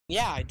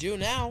Yeah, I do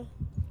now.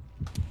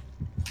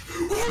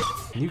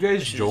 Can you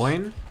guys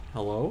join?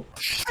 Hello?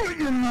 Shut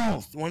your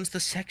mouth! When's the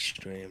sex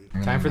stream?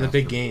 Time for the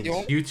big gains.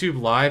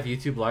 YouTube Live,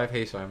 YouTube Live.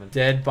 Hey, Simon.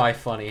 Dead by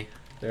Funny.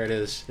 There it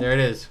is. There it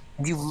is.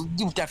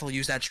 You've definitely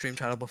used that stream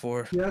title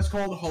before. Yeah, it's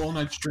called Hollow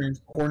Knight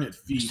Streams Coordinate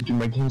Feed. Dude,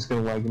 my game's gonna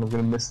lag and I'm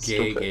gonna miss the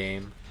Gay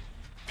game.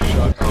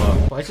 Shut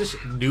up. Why is this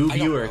new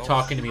viewer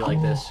talking to me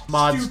like this?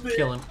 Mods,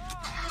 kill him.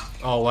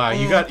 Oh wow,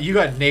 you got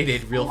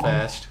naded real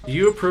fast. Do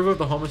you approve of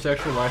the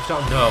homosexual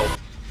lifestyle? No.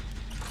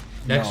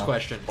 Next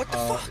question. What the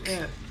fuck?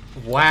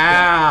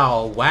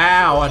 Wow,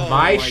 wow, on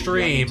my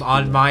stream,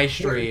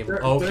 Okay. There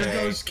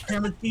goes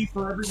camera key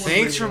for everyone.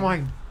 Thanks for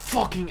my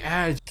fucking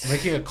ads.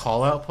 Making a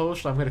call out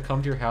post, I'm gonna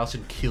come to your house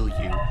and kill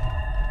you.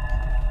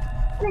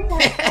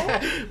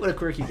 What a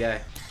quirky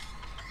guy.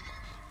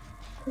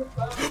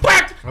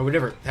 What? I would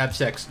never have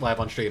sex live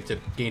on stream to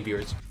gain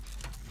viewers.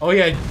 Oh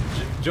yeah,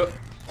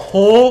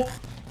 oh!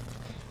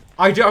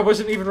 I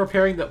wasn't even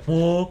repairing the.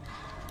 Oh.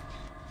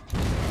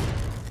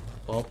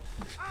 Oh.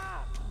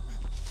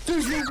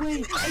 There's no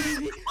way.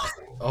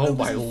 Oh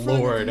my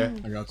lord. I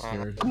got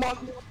scared. Come on.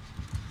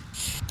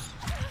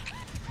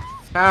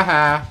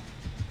 Haha.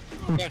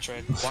 Yeah,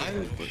 Trent. Why?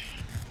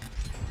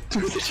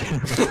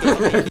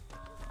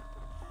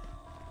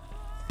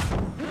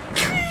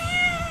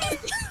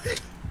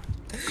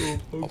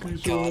 Oh my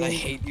god, I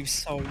hate you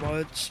so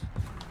much.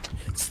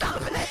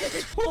 Stop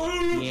it!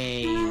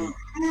 Yay.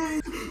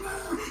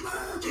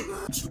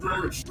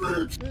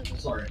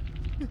 Sorry.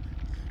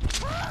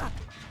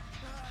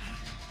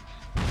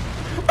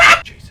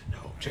 Jason,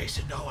 no.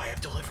 Jason, no. I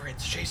have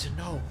deliverance. Jason,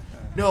 no.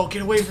 No,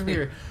 get away from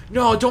here.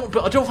 No, don't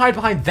hide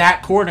behind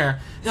that corner.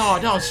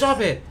 No, stop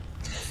it.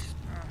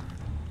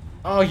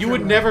 Oh, you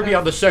would never be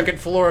on the second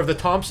floor of the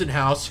Thompson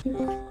house.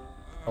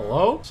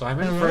 Hello?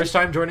 Simon? Hello? First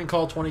time joining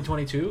call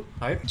 2022?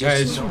 Hype? Just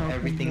Guys. know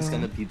everything's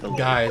gonna be the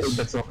Guys.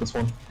 That's not this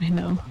one. I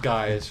know.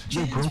 Guys.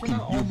 You're broken.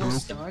 You're broken.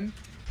 Done.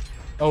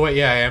 Oh wait,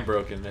 yeah, I am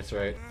broken. That's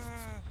right.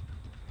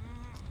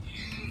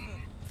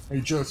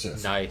 Hey,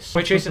 Joseph. Nice.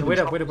 Wait, Jason, wait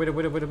up.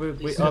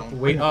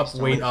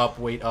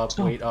 Wait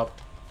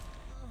up.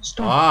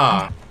 Stop.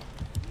 Ah.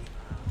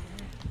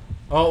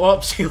 Oh,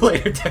 well, see you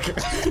later, Decker.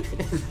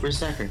 Where's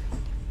Decker?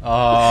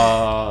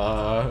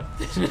 Bong,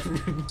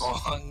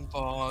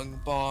 bong,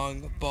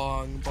 bong,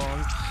 bong,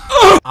 bong.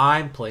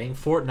 I'm playing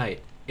Fortnite.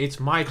 It's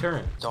my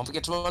turn. Don't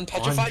forget to run On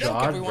petrified oak,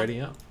 Jod, everyone.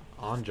 ready up.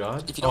 On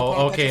Jod. If you don't Oh,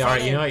 run okay,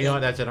 alright, petrified you know oak, what,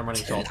 that's it, I'm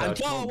running Salt Out.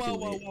 Whoa, Don't whoa, do it.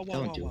 whoa, whoa,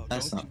 Don't do whoa, it.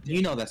 That's don't not. do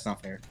You know that's not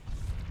fair.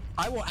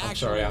 I will I'm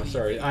actually.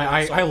 sorry.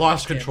 I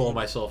lost control of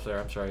myself there.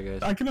 I'm sorry,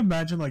 guys. I can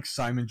imagine like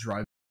Simon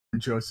driving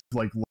and Joseph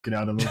like looking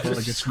at him with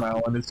like a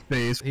smile on his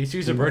face. He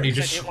sees a bird, he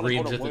just I didn't wanna go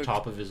screams to at the work.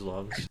 top of his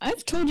lungs.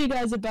 I've told you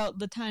guys about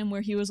the time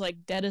where he was like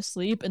dead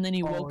asleep and then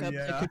he woke up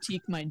yeah. to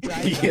critique my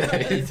driving. Yeah,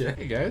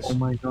 hey guys. Oh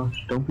my gosh,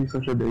 don't be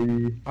such a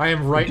baby. I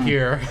am right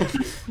here.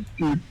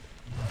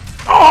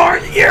 Oh,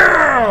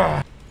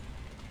 yeah!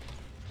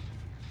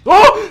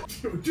 Oh!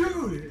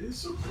 Dude, it's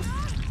so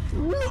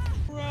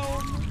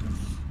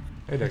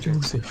Hey, Decker.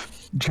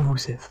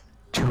 Joseph.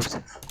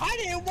 I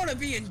didn't want to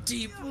be in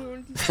deep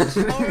wound.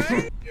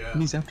 Alright? yeah.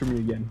 He's after me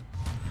again.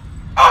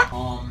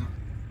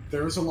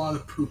 There is a lot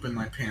of poop in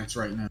my pants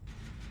right now.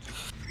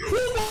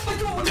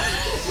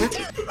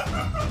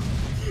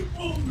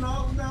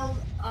 Oh no,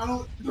 I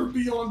don't. They're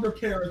beyond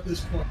repair at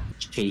this point.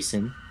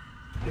 Jason.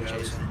 Yeah.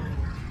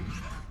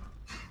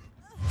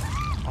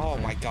 Oh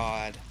my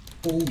god.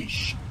 Holy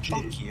shit.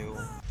 Fuck you.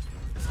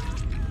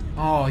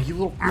 Oh, you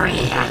little.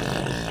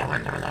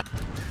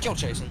 Kill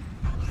Jason.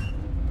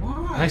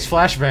 Why? Nice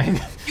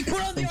flashbang. You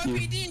put on the Thank you.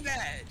 RPD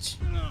badge!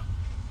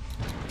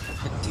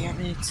 God damn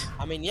it.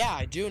 I mean, yeah,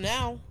 I do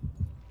now.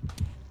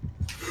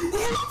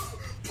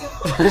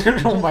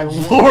 Oh my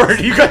lord,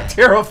 you got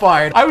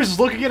terrified. I was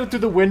looking at him through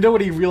the window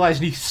and he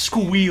realized he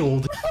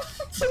squealed.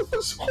 That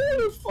was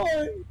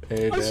horrifying.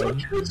 Hey, I saw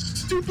man. your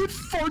stupid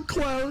fart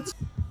clouds.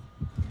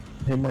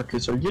 Hey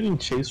Marcus, are you getting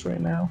chased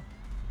right now?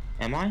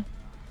 Am I?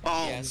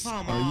 Oh, Yes.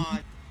 come Are you? on.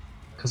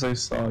 Because I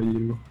saw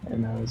you,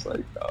 and I was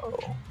like, oh.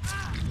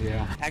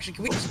 Yeah. Actually,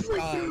 can we just,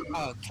 cam.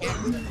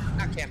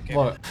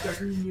 What?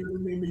 Decker nearly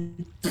made me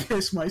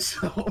piss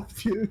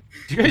myself, dude.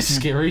 Do you guys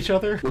scare each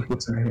other? Look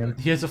what's in your hand.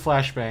 He has a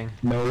flashbang.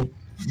 No,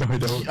 I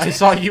don't. I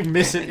saw you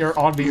miss it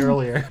on me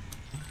earlier.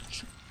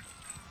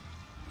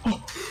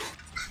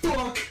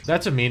 Fuck.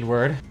 That's a mean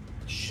word.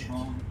 Shit.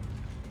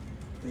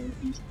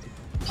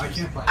 I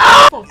can't find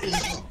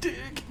Fucking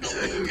dick.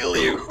 Kill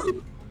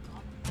you.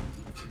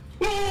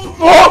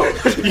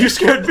 Oh! You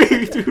scared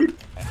me, dude.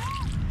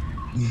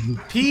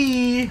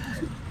 P.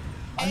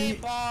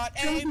 Aimbot.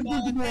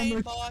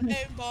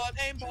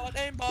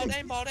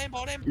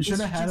 You should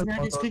have had a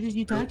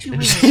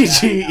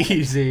GG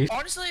easy.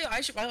 Honestly,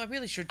 I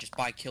really should just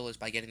buy killers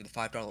by getting the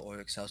 $5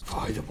 Oryx cells.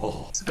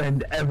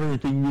 Spend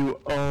everything you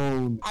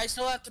own. I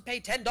still have to pay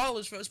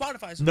 $10 for a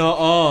Spotify.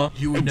 Nuh-uh.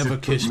 You would never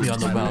kiss me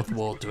on the mouth,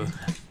 Walter.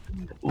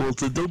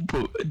 Walter,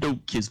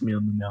 don't kiss me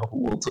on the mouth,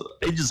 Walter.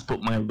 I just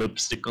put my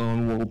lipstick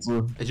on,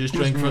 Walter. I just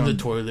drank from the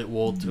toilet,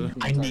 Walter.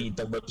 I need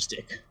the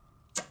lipstick.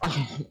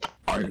 I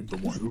am the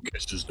one who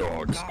kisses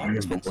dogs. I am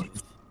the one,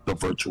 the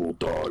virtual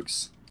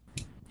dogs.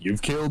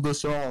 You've killed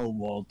us all,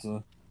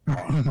 Walter.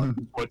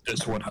 But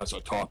this one has a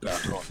top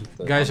hat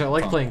on. Guys, I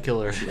like playing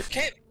killer.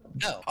 Can't.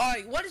 No.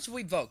 Alright, what does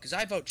we vote? Because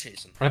I vote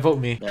Jason. I vote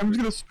me. I'm just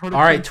gonna start.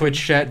 Alright, Twitch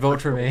chat,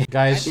 vote for me.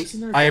 Guys,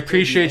 I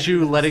appreciate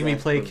you letting me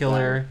play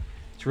killer.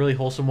 It's really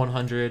wholesome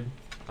 100.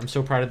 I'm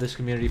so proud of this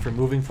community for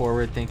moving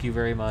forward. Thank you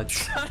very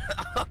much.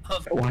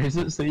 Why does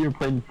it say you're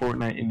playing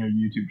Fortnite in your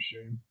YouTube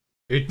stream?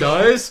 It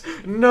does?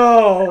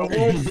 No!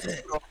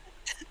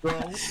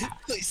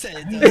 Please say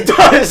it It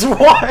does!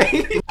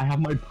 Why? I have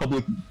my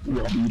public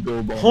lobby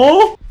billboard.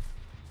 Huh?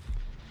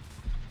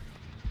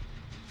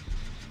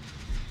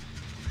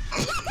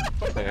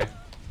 Okay.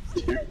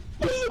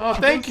 Oh,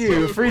 thank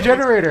you! Free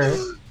generator!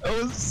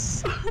 That was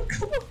so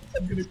close.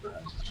 I'm gonna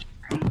crash.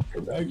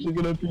 I'm actually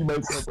gonna pee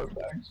myself. I'm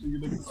actually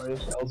gonna cry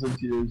 1,000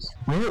 tears.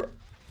 Where?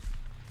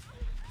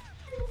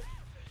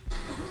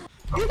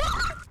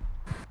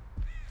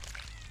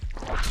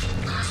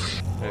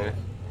 Okay.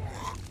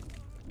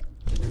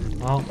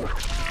 Well.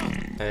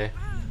 Hey.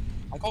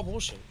 I call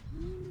bullshit.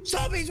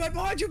 Zombies right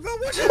behind you, bro!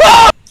 What's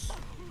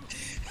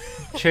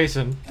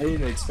Jason. I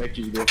didn't expect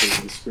you to go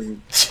for the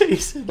screen.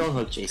 Jason. Don't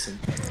hook Jason.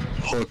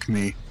 Hook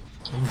me.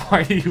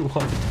 Why do you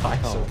want to die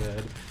so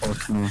bad?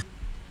 Hook me.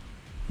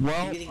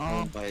 Well, getting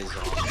owned by a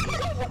zombie.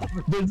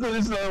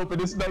 It's not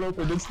open. It's not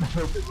open. It's not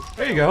open.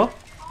 There you go.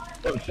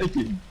 Oh, thank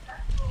you.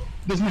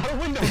 There's not a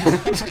window.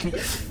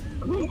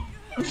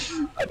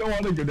 I don't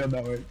want to go down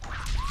that way.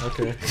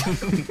 Okay.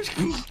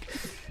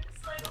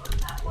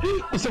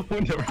 There's a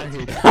window right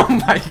here. Oh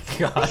my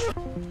god.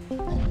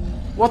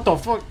 What the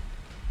fuck?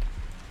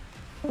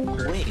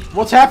 Wait.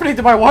 What's happening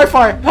to my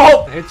Wi-Fi?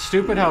 Help! It's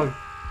stupid how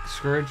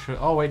Scourge.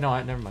 Oh wait,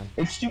 no, never mind.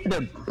 It's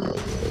stupid.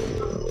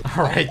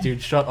 All right,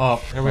 dude, shut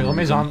up. Here, wait, let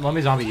me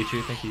zombie eat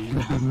you. Thank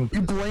you.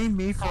 You blame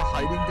me for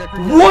hiding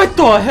decorations? What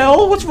the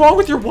hell? What's wrong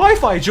with your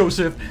Wi-Fi,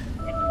 Joseph?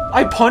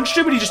 I punched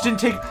him, and he just didn't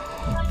take.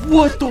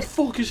 What the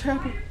fuck is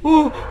happening?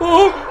 Oh,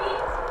 oh.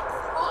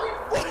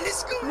 What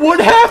is going on? What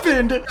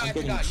happened? I'm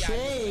getting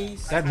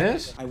chased. That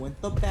miss? I went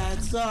the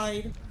bad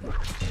side.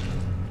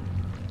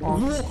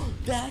 Whoa,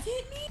 that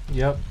hit me?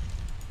 Yep.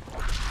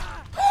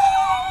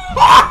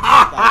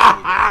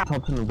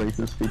 Top 10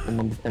 racist people.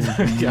 Number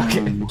 10, Yeah,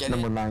 okay. you.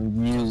 Number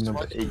 9, you.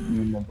 Number 8,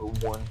 you. Number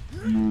 1,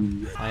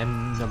 you. I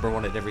am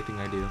 #1 at everything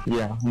I do.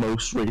 Yeah,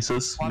 most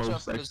racist, Watch out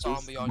most for the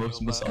zombie sexist, on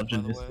most your left, by the way.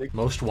 misogynistic.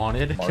 Most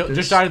wanted. Kill, Marcus?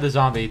 just die to the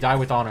zombie. Die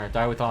with honor.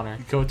 Die with honor.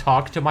 Go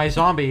talk to my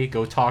zombie.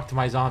 Go talk to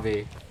my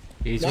zombie.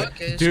 He's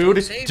Marcus, dude,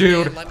 don't save me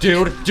dude, and let me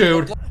dude, get-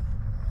 dude.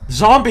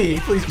 Zombie,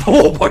 please.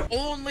 Oh, what?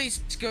 Only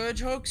Scourge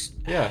hooks?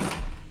 Yeah.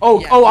 Oh,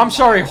 Yeah, oh, I'm I'm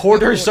sorry. not-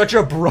 Hoarder is such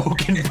a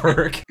broken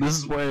perk. This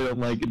is why I don't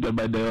like it Dead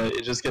by Daylight.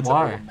 It just gets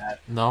Why? everyone mad.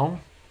 No.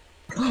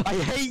 I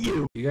hate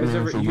you! You guys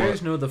For you what?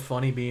 guys know the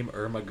funny meme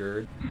Irma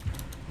Gerd?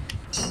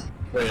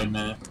 Wait a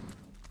minute.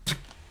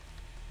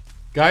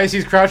 Guys,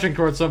 he's crouching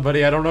towards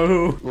somebody. I don't know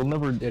who. We'll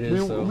never. It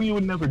is, though. we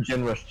would never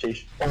gen rush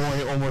chase. Oh,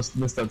 I almost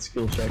missed that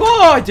skill check.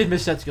 Oh, I did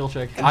miss that skill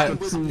check. I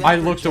was I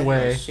never looked Jen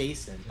away. was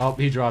Jason. Oh,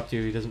 he dropped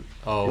you. He doesn't.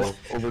 Oh,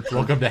 Over.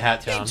 welcome to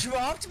Hat He Town.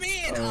 dropped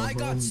me and I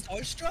got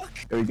starstruck?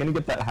 Are you gonna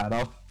get that hat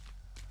off,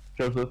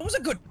 Joseph? That was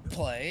a good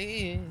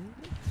play.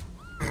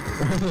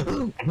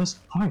 Yes,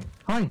 hi.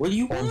 What do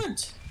you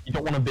want? You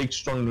don't want a big,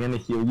 strong man to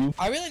heal you?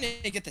 I really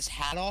need to get this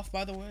hat off,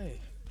 by the way.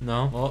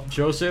 No. Well,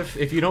 Joseph,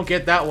 if you don't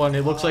get that one,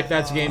 it looks like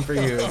that's game for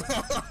you.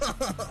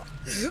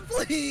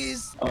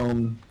 Please.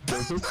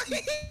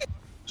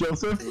 Joseph?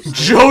 Joseph?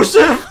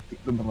 Joseph!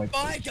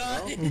 Bye,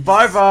 guys.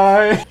 Bye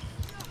bye.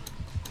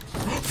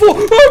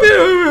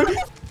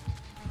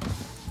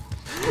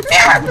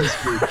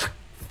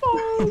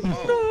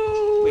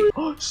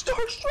 Oh,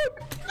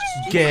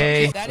 Starstruck!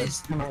 Gay. That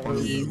is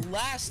the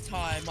last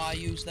time I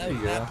used that, There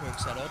you that go. perk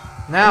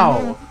setup.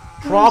 Now,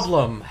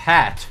 problem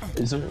hat.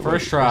 Is it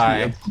First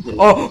try.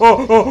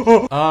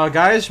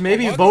 Guys,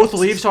 maybe both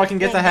leave so I can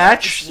get the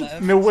hatch.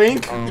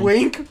 Wink,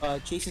 wink.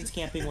 Jason's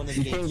camping one of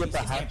the You gates. can't get the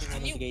Jason's hatch. camping one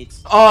of the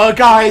gates.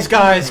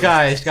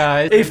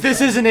 Guys. If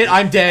this isn't it,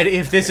 I'm dead.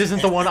 If this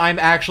isn't the one, I'm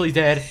actually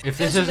dead. If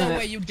this There's isn't no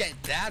way it, you get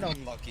that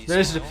unlucky.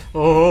 there's. Smile.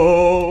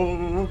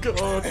 Oh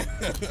god.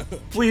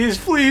 Please.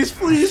 Please.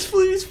 Please.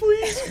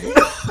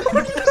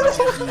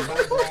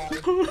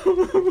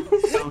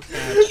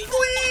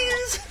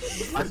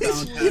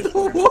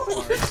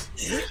 No,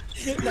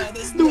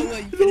 there's no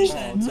way you finish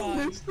that in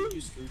time.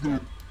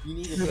 You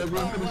need Dude, to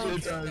everyone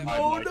finish their time.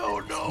 Oh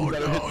no.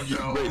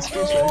 Great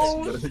skill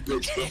checks. Great skill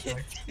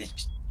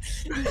checks.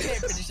 You can't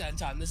finish that in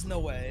time. There's no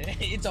way.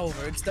 It's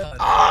over. It's done.